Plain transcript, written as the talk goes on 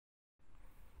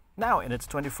Now in its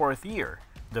 24th year,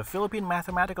 the Philippine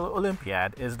Mathematical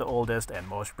Olympiad is the oldest and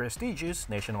most prestigious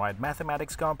nationwide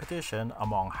mathematics competition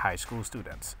among high school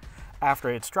students.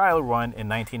 After its trial run in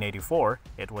 1984,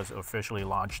 it was officially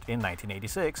launched in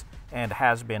 1986 and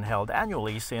has been held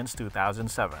annually since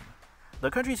 2007.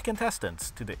 The country's contestants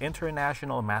to the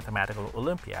International Mathematical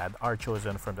Olympiad are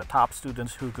chosen from the top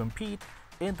students who compete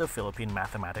in the Philippine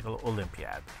Mathematical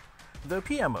Olympiad. The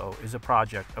PMO is a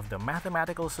project of the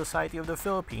Mathematical Society of the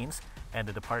Philippines and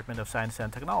the Department of Science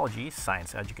and Technology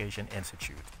Science Education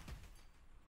Institute.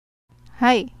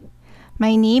 Hi,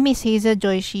 my name is Hazel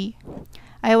Joyshi.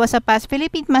 I was a past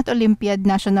Philippine Math Olympiad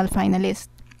national finalist.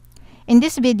 In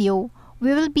this video,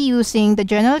 we will be using the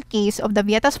general case of the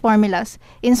Vieta's formulas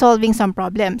in solving some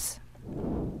problems.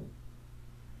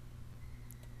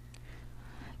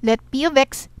 Let P of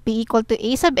x be equal to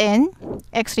a sub n,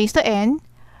 x raised to n,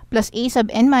 plus a sub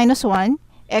n minus 1,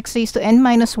 x raised to n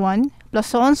minus 1, plus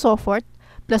so on and so forth,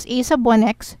 plus a sub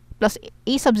 1x, plus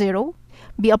a sub 0,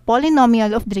 be a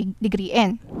polynomial of degree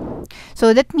n.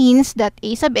 So that means that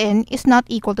a sub n is not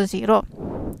equal to 0.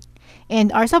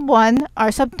 And r sub 1,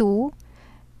 r sub 2,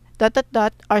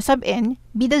 r sub n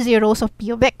be the zeros of p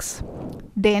of x.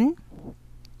 Then,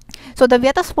 so the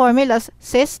Vieta's formula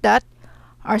says that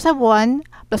r sub 1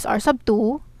 plus r sub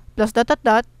 2 plus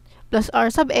plus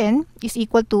r sub n is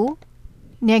equal to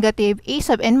negative a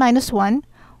sub n minus 1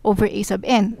 over a sub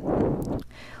n.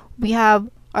 We have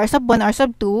r sub 1, r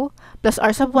sub 2 plus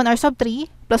r sub 1, r sub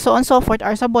 3 plus so on and so forth,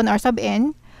 r sub 1, r sub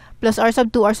n plus r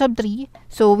sub 2, r sub 3.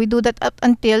 So we do that up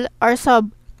until r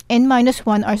sub n minus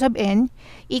 1, r sub n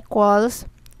equals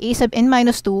a sub n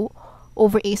minus 2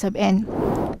 over a sub n.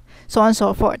 So on and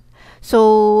so forth.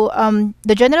 So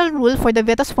the general rule for the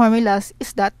Vieta's formulas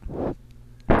is that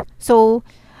so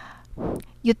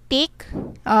you take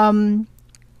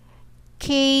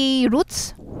k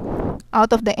roots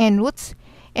out of the n roots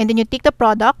and then you take the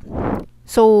product.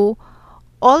 So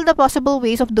all the possible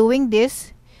ways of doing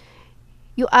this,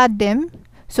 you add them.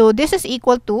 So this is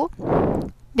equal to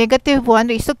negative 1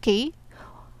 raised to k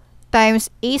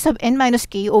times a sub n minus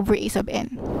k over a sub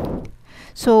n.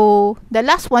 So the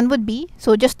last one would be,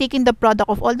 so just taking the product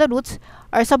of all the roots,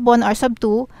 r sub 1, r sub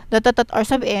 2, r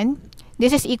sub n,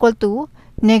 this is equal to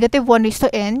negative 1 raised to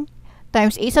n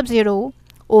times a sub 0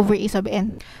 over a sub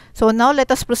n. So now let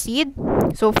us proceed.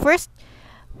 So first,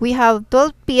 we have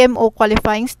 12 PMO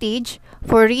qualifying stage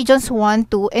for regions 1,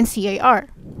 2, and CIR.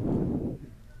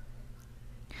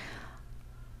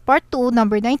 Part 2,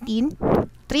 number 19,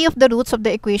 3 of the roots of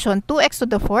the equation 2x to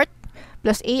the 4th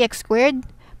plus ax squared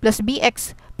plus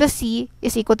bx plus c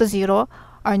is equal to 0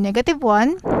 are negative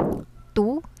 1,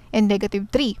 2, and negative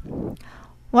 3.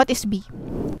 What is b?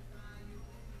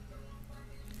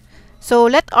 So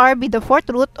let r be the 4th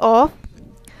root of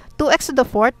 2x to the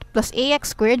 4th plus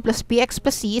ax squared plus bx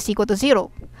plus c is equal to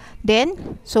 0.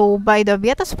 Then, so by the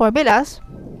Vieta's formulas,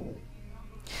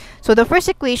 so the first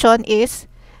equation is,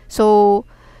 so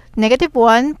negative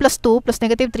 1 plus 2 plus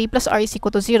negative 3 plus r is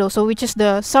equal to 0. So which is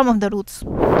the sum of the roots.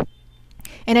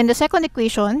 And then the second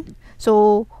equation,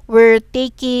 so we're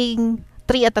taking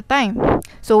 3 at a time.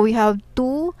 So we have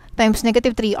 2 times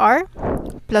negative 3r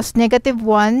plus negative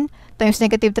 1 times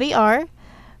negative 3r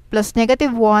plus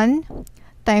negative 1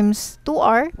 times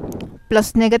 2r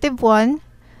plus negative 1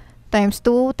 times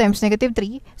 2 times negative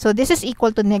 3. So this is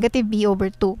equal to negative b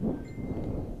over 2.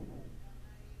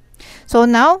 So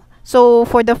now, so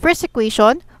for the first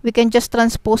equation, we can just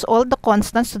transpose all the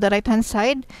constants to the right hand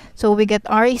side. So we get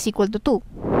r is equal to 2.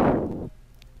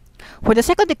 For the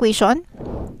second equation,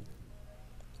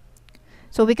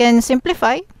 so we can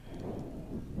simplify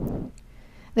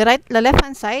the left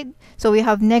hand side. So we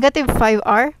have negative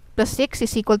 5r plus 6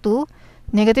 is equal to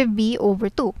negative b over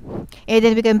 2. And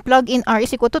then we can plug in r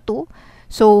is equal to 2.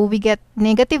 So we get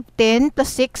negative 10 plus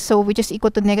 6, so which is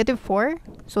equal to negative 4.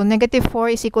 So negative 4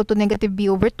 is equal to negative b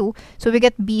over 2. So we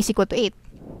get b is equal to 8.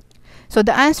 So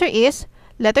the answer is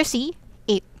letter C,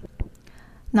 8.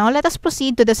 Now let us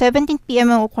proceed to the 17th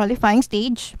PMO qualifying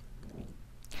stage.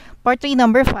 Part 3,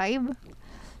 number 5.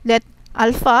 Let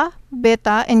alpha,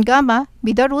 beta, and gamma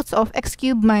be the roots of x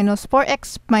cubed minus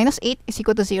 4x minus 8 is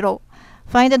equal to 0.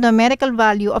 Find the numerical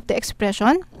value of the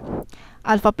expression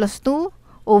alpha plus 2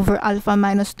 over alpha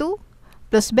minus 2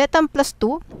 plus beta plus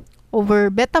 2 over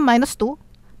beta minus 2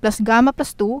 plus gamma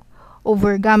plus 2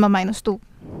 over gamma minus 2.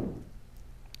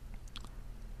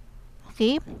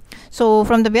 Okay, so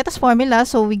from the Vieta's formula,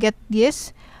 so we get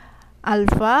this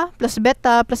alpha plus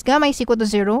beta plus gamma is equal to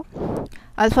 0.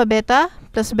 Alpha beta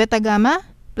plus beta gamma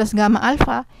plus gamma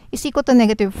alpha is equal to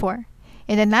negative 4.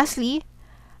 And then lastly,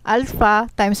 alpha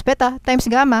times beta times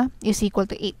gamma is equal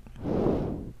to 8.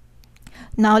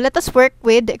 Now let us work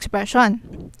with the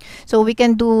expression. So we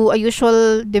can do a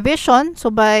usual division, so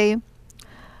by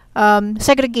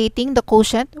segregating the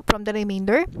quotient from the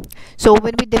remainder. So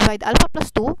when we divide alpha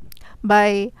plus 2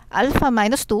 by alpha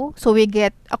minus 2, so we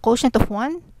get a quotient of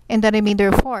 1 and the remainder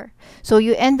of 4. So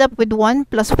you end up with 1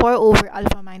 plus 4 over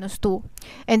alpha minus 2.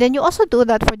 And then you also do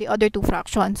that for the other two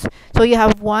fractions. So you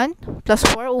have 1 plus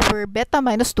 4 over beta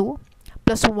minus 2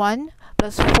 plus 1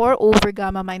 plus 4 over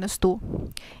gamma minus 2.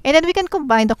 And then we can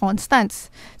combine the constants.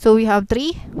 So we have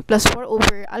 3 plus 4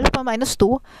 over alpha minus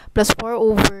 2 plus 4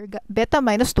 over beta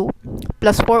minus 2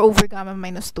 plus 4 over gamma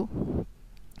minus 2.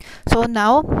 So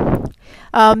now,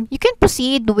 you can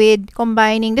proceed with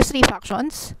combining these three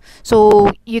fractions.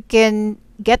 So you can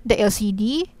get the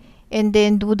LCD and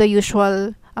then do the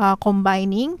usual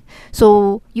combining.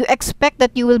 So you expect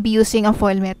that you will be using a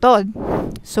FOIL method.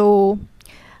 So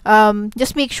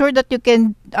just make sure that you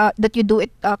do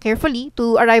it carefully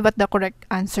to arrive at the correct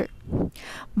answer.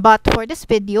 But for this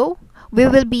video, we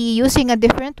will be using a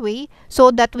different way so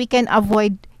that we can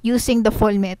avoid using the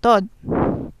FOIL method.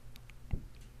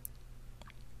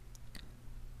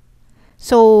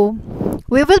 So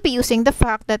we will be using the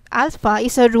fact that alpha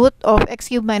is a root of x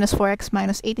cubed minus 4x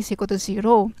minus 8 is equal to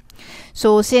 0.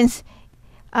 So since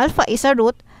alpha is a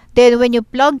root, then when you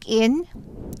plug in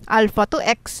alpha to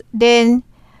x, then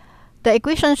the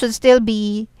equation should still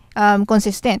be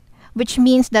consistent, which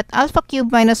means that alpha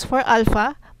cubed minus 4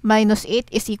 alpha minus 8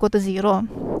 is equal to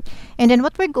 0. And then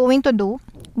what we're going to do,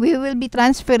 we will be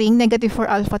transferring negative 4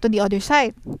 alpha to the other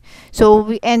side. So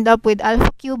we end up with alpha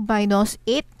cubed minus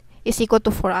 8 is equal to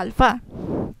 4 alpha.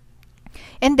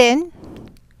 And then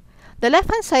the left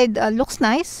hand side looks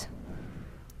nice.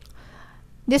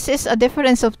 This is a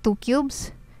difference of 2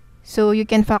 cubes, so you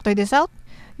can factor this out.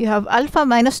 You have alpha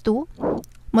minus 2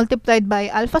 multiplied by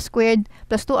alpha squared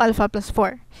plus 2 alpha plus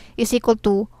 4 is equal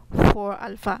to 4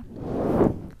 alpha.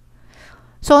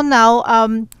 So now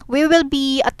we will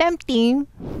be attempting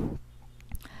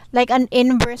like an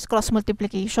inverse cross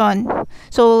multiplication.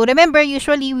 So remember,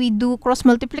 usually we do cross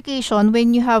multiplication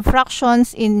when you have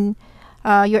fractions in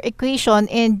your equation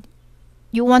and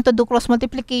you want to do cross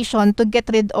multiplication to get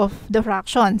rid of the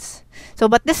fractions. So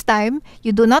but this time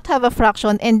you do not have a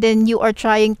fraction and then you are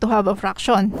trying to have a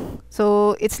fraction.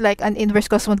 So it's like an inverse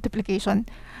cross multiplication,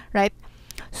 right?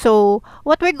 So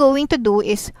what we're going to do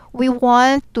is we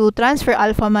want to transfer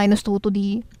alpha minus 2 to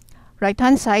the right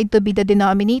hand side to be the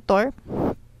denominator,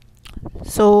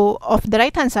 so of the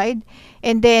right hand side,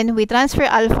 and then we transfer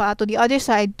alpha to the other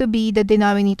side to be the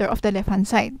denominator of the left hand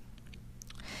side.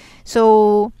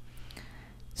 So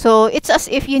it's as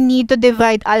if you need to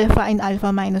divide alpha and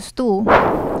alpha minus 2.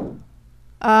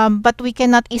 But we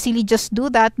cannot easily just do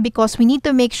that because we need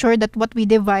to make sure that what we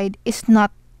divide is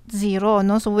not 0.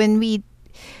 No? So when we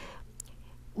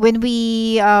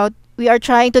are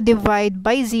trying to divide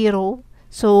by 0,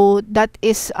 so that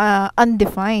is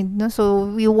undefined. No? So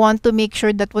we want to make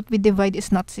sure that what we divide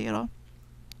is not 0.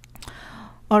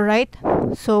 Alright,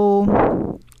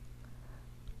 so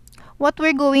what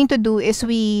we're going to do is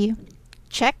we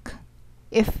check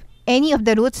if any of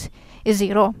the roots is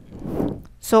 0.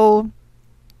 So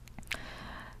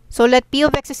let p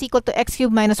of x is equal to x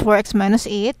cubed minus 4x minus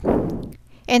 8.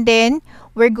 And then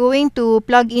we're going to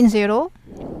plug in 0.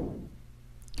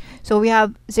 So we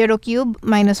have 0 cubed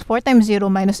minus 4 times 0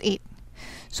 minus 8.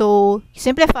 So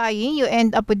simplifying, you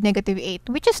end up with negative 8,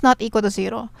 which is not equal to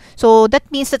 0. So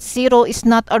that means that 0 is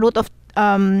not a root of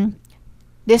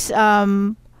this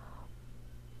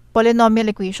polynomial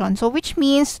equation. So which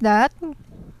means that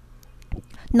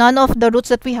none of the roots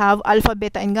that we have, alpha,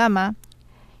 beta, and gamma,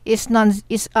 is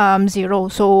 0.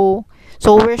 So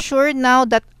we're sure now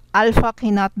that alpha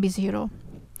cannot be 0.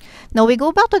 Now we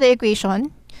go back to the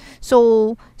equation.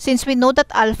 So since we know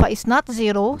that alpha is not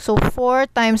 0, so 4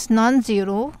 times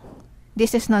non-zero,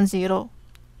 this is non-zero.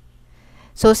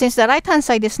 So since the right hand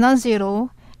side is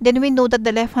non-zero, then we know that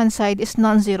the left hand side is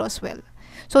non-zero as well.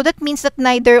 So that means that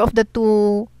neither of the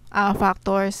two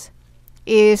factors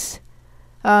is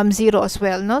 0 as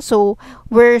well. No? So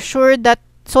we're sure that,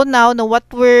 so now what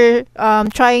we're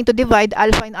trying to divide,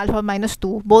 alpha and alpha minus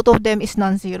 2, both of them is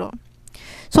non-zero.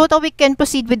 So now we can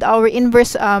proceed with our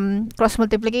inverse cross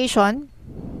multiplication.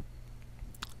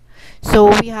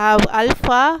 So we have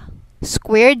alpha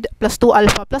squared plus 2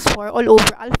 alpha plus 4 all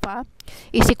over alpha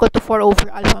is equal to 4 over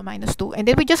alpha minus 2. And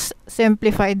then we just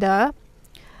simplify the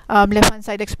left hand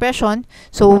side expression,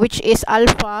 so which is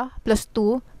alpha plus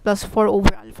 2 plus 4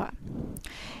 over alpha.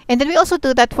 And then we also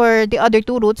do that for the other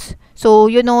two roots. So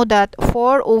you know that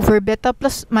 4 over beta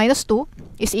plus minus 2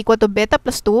 is equal to beta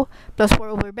plus 2 plus 4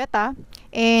 over beta,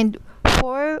 and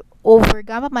 4 over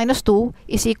gamma minus 2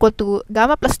 is equal to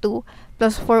gamma plus 2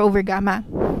 plus 4 over gamma.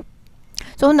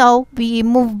 So now, we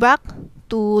move back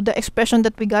to the expression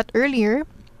that we got earlier.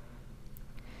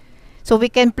 So we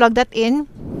can plug that in.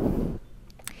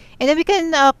 And then we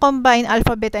can combine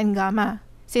alpha, beta, and gamma,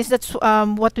 since that's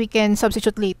what we can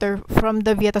substitute later from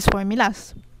the Vieta's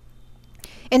formulas.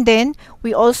 And then,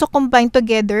 we also combine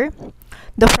together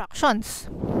the fractions,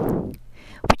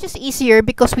 which is easier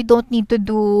because we don't need to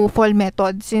do FOIL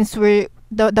method since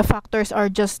the factors are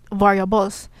just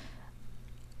variables,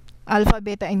 alpha,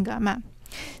 beta, and gamma.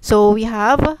 So we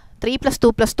have 3 plus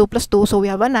 2 plus 2 plus 2, so we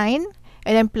have a 9,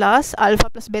 and then plus alpha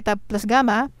plus beta plus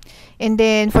gamma, and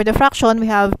then for the fraction we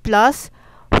have plus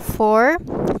 4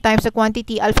 times the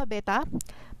quantity alpha beta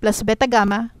plus beta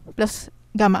gamma plus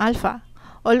gamma alpha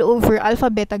all over alpha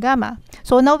beta gamma.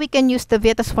 So now we can use the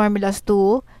Vieta's formulas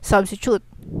to substitute.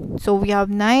 So we have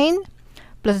 9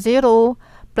 plus 0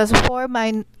 plus 4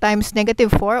 times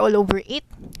negative 4 all over 8.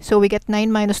 So we get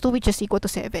 9 minus 2, which is equal to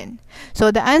 7.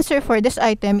 So the answer for this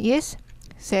item is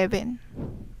 7.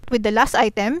 With the last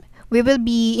item, we will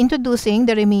be introducing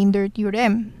the remainder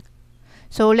theorem.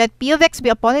 So let p of x be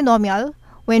a polynomial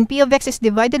when p of x is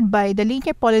divided by the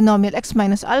linear polynomial x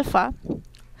minus alpha.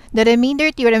 The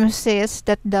remainder theorem says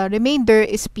that the remainder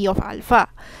is p of alpha.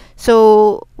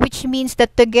 So, which means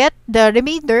that to get the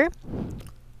remainder,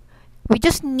 we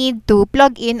just need to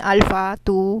plug in alpha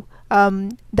to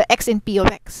the x in p of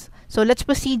x. So, let's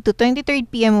proceed to 23rd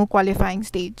PMO qualifying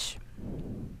stage.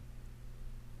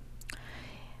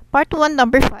 Part 1,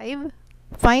 number 5.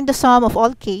 Find the sum of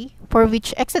all k for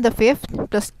which x to the 5th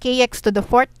plus kx to the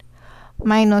 4th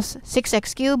minus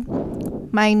 6x cubed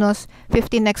minus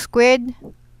 15x squared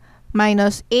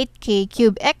minus 8k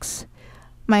cubed x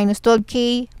minus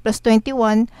 12k plus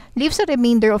 21 leaves a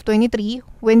remainder of 23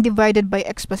 when divided by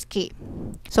x plus k.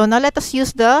 So now let us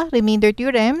use the remainder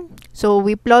theorem. So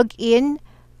we plug in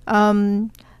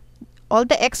all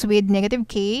the x with negative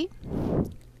k.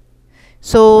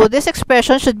 So this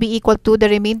expression should be equal to the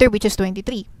remainder, which is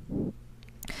 23.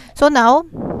 So now,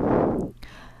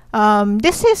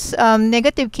 this is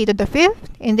negative k to the 5th,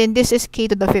 and then this is k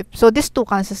to the 5th. So this 2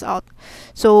 cancels out.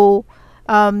 So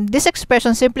this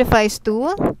expression simplifies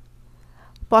to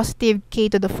positive k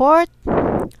to the 4th.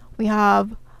 We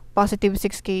have positive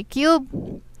 6k cubed.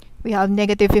 We have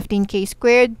negative 15k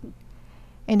squared.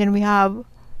 And then we have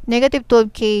negative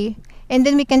 12k. And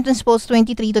then we can transpose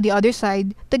 23 to the other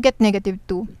side to get negative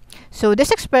 2. So this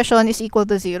expression is equal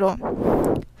to 0.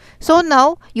 So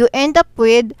now, you end up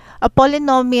with a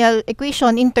polynomial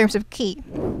equation in terms of k.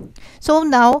 So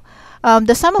now,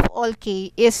 the sum of all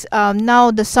k is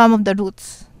now the sum of the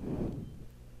roots.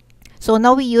 So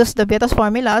now we use the Vieta's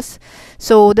formulas.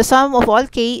 So the sum of all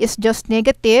k is just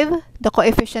negative the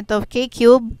coefficient of k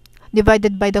cubed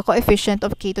divided by the coefficient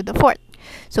of k to the 4th.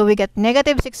 So we get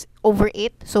negative 6 over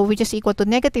 8, so which is equal to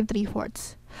negative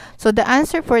 3/4. So the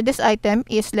answer for this item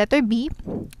is letter B,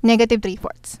 negative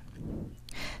 3/4.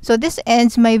 So this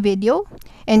ends my video,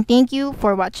 and thank you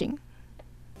for watching.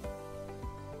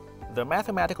 The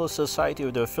Mathematical Society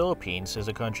of the Philippines is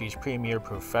the country's premier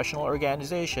professional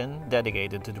organization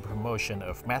dedicated to the promotion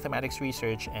of mathematics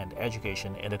research and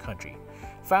education in the country.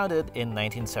 Founded in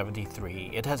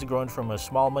 1973, it has grown from a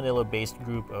small Manila-based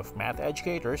group of math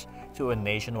educators to a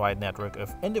nationwide network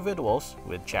of individuals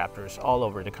with chapters all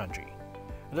over the country.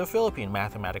 The Philippine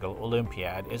Mathematical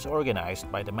Olympiad is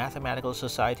organized by the Mathematical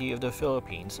Society of the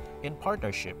Philippines in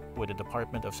partnership with the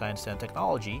Department of Science and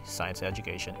Technology Science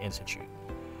Education Institute.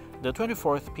 The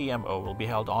 24th PMO will be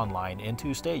held online in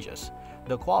 2 stages,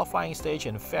 the qualifying stage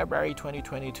in February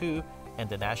 2022 and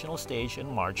the national stage in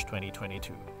March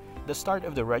 2022. The start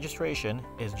of the registration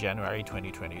is January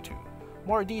 2022.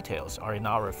 More details are in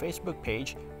our Facebook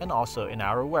page and also in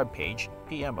our webpage,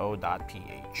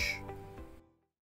 pmo.ph.